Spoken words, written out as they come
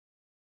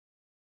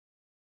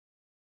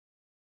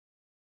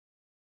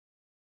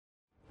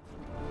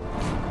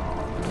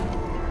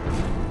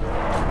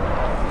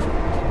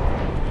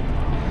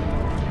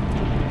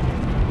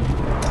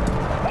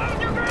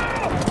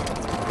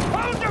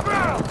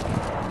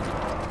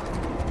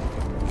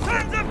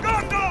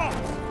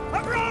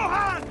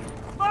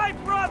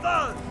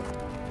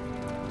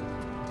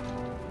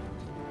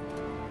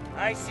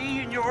I see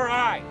in your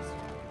eyes.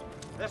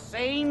 The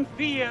same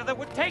fear that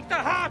would take the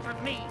heart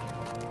of me.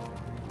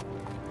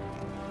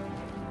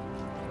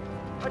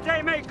 A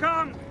day may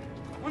come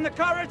when the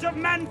courage of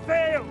men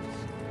fails,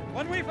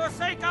 when we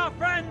forsake our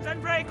friends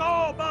and break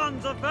all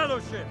bonds of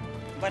fellowship.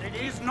 But it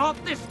is not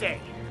this day.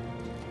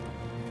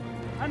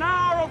 An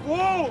hour of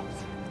wolves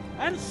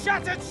and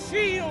shattered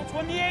shields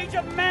when the age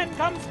of men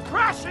comes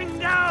crashing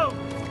down.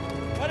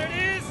 But it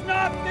is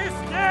not this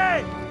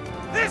day.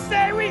 This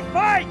day we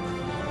fight.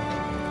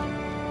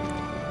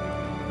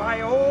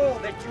 By all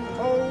that you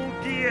hold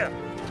dear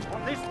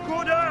on this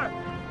good earth,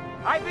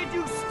 I bid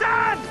you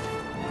stand!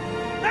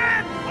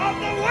 Men of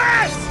the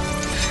West!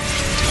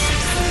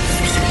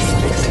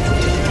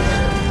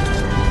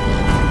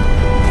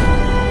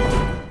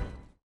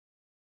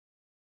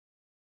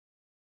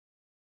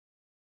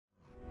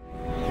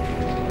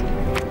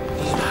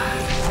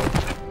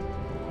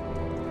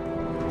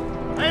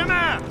 Hey,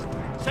 man!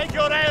 Take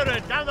your air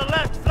down the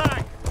left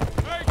flank!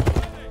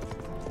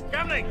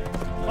 Gamling,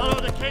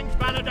 follow the King's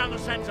banner down the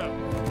center.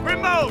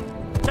 Grimmauld,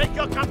 take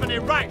your company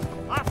right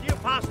after you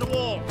pass the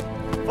wall.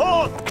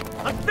 Forth,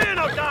 and fear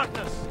no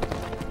darkness!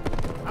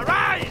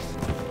 Arise!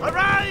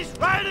 Arise,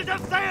 riders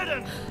of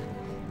Theoden!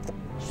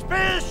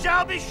 Spears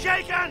shall be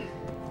shaken!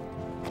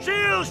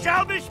 Shields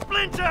shall be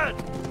splintered!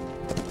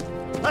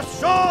 A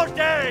sword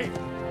day!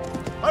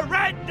 A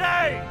red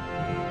day!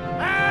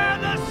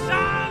 And the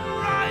sun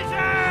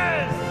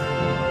rises!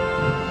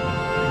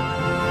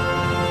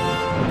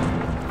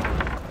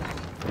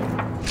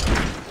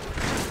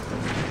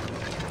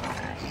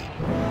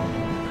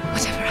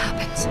 Whatever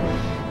happens,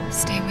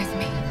 stay with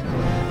me.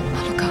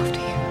 I'll look after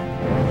you.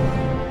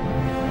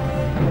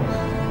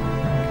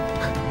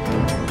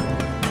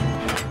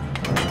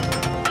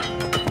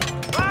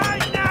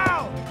 Ride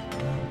now!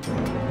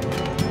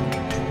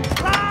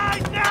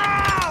 Ride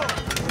now!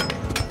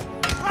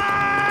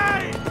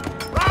 Ride!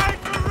 Ride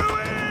for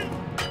ruin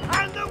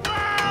and the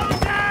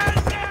world's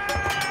ending!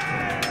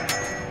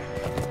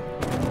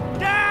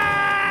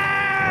 Death!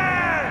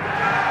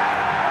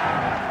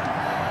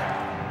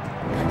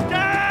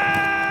 Death!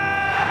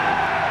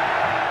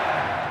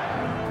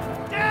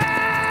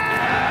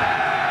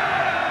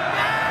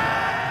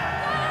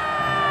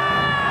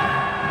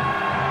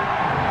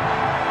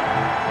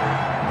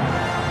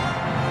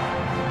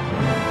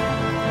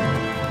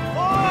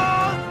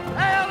 Forth,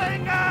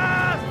 hailing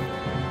us!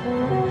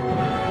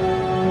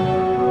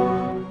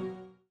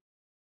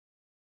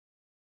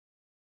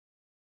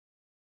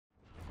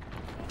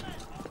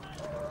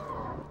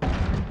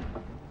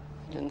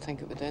 I didn't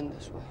think it would end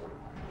this way.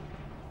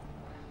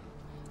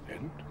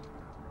 End?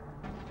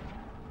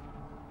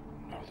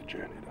 No, the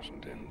journey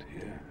doesn't end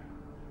here.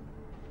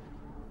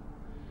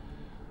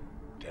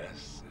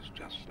 Death is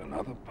just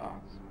another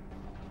path.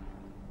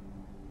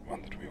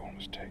 One that we all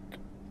must take.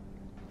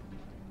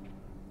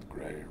 The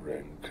grey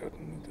rain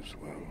curtain of this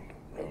world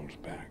rolls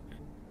back,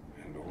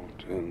 and all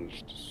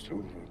turns to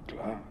silver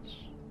glass.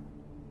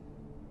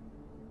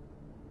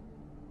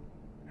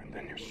 And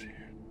then you see it.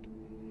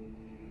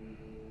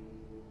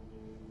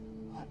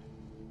 What?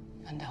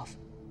 Gandalf.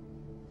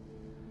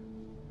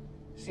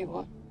 See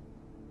what?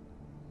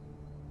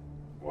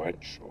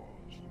 White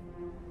shores.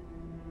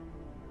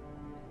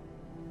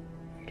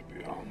 And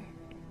beyond,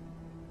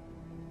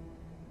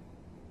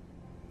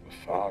 the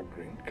far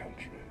green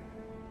country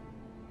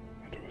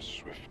and a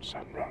swift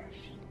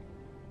sunrise.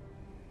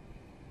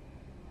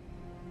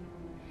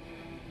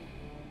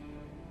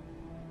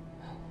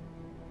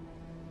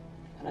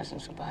 That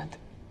isn't so bad.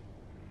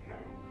 No.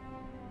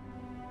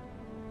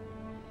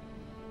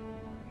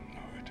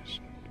 No, it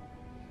isn't.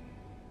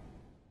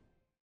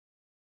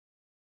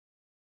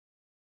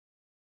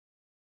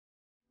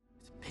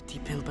 Pity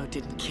Bilbo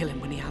didn't kill him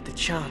when he had the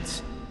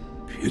chance.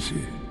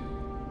 Pity?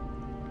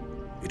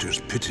 It was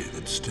pity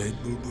that stayed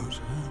Bilbo's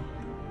hand.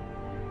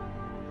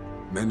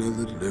 Many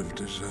that live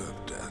deserve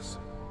death,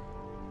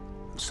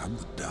 and some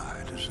that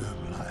die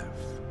deserve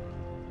life.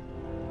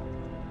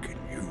 Can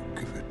you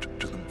give it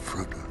to them,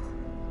 Frodo?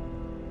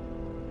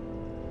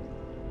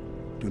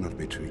 Do not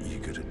be too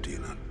eager to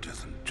deal out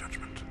death and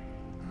judgment.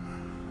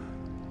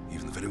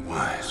 Even the very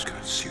wise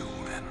cannot see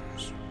all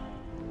ends.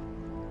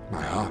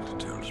 My heart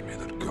tells me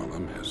that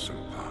Gollum has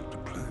some part to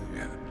play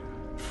yet,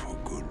 for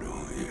good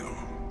or ill,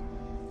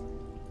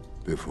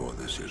 before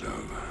this is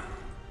over.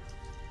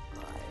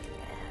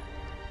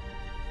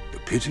 The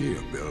pity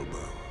of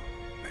Bilbo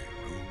may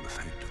rule the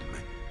fate of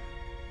men.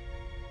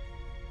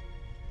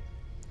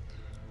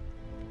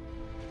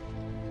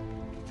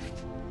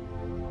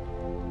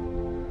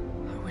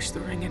 I wish the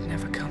ring had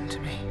never come to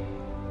me.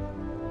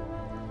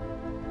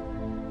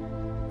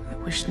 I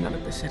wish none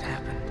of this had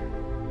happened.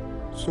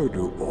 So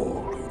do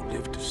all who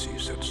live to see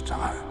such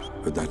times,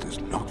 but that is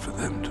not for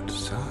them to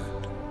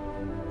decide.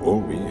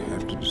 All we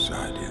have to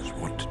decide is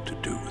what to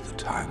do with the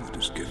time that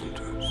is given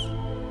to us.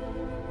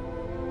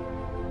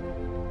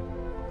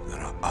 There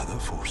are other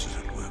forces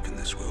at work in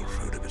this world,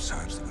 Frodo,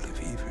 besides the will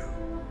of evil.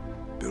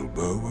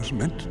 Bilbo was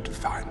meant to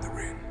find the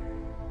ring,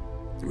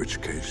 in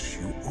which case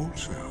you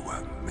also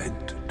were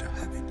meant to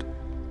have it.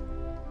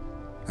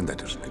 And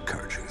that is an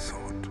encouraging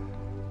thought.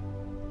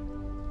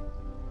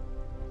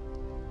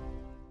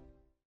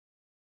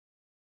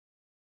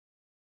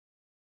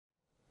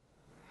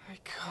 I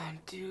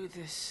can't do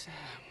this, Sam.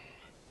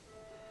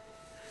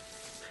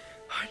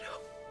 I know.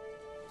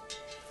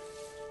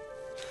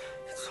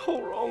 It's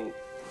all wrong.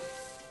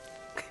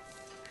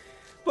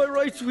 By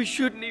rights, we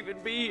shouldn't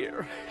even be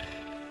here.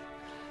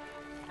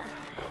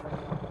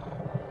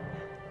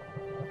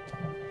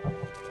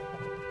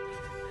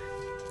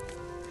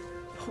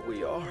 But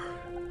we are.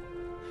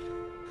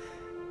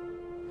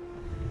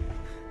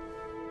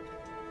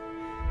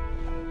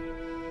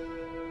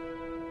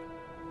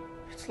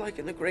 It's like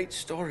in the great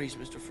stories,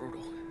 Mr.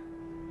 Frodo.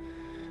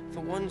 The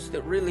ones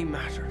that really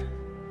mattered.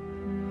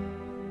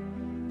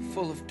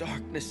 Full of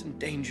darkness and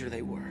danger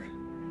they were.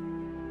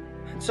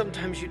 And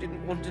sometimes you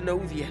didn't want to know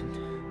the end.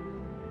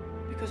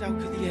 Because how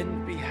could the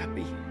end be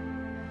happy?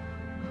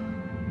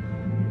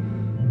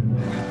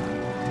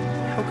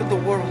 How could the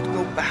world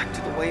go back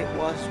to the way it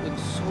was when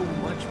so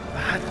much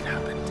bad had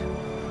happened?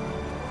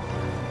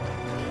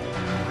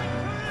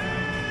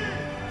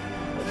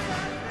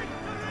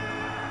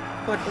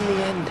 But in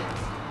the end,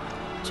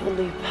 it's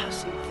only a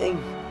passing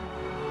thing.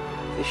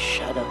 This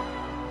shadow.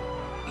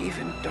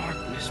 Even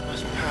darkness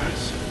must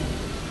pass.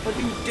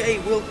 A new day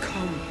will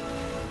come.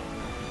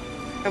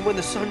 And when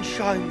the sun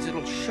shines,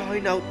 it'll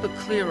shine out the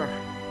clearer.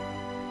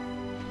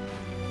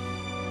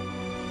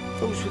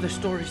 Those were the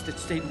stories that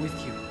stayed with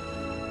you.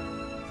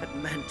 That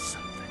meant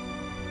something.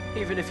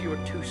 Even if you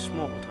were too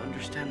small to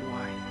understand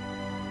why.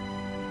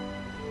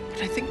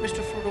 But I think,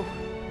 Mr. Frodo,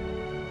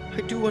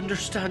 I do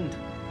understand.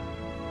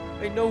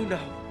 I know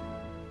now.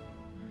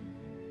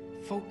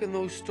 Folk in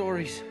those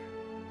stories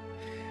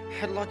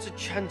had lots of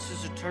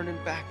chances of turning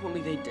back,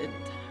 only they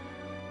didn't.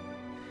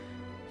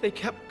 They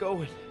kept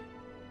going.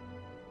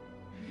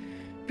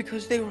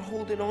 Because they were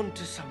holding on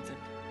to something.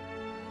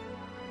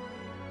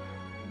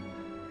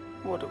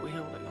 What are we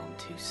holding on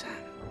to, Sam?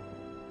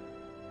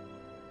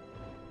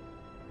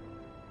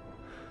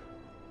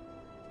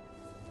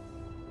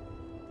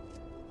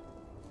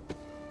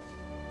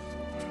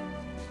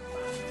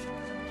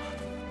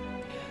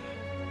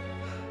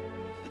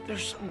 That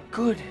there's some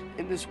good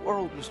in this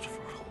world, Mr.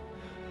 Frodo.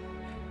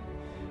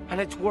 And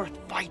it's worth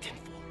fighting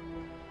for.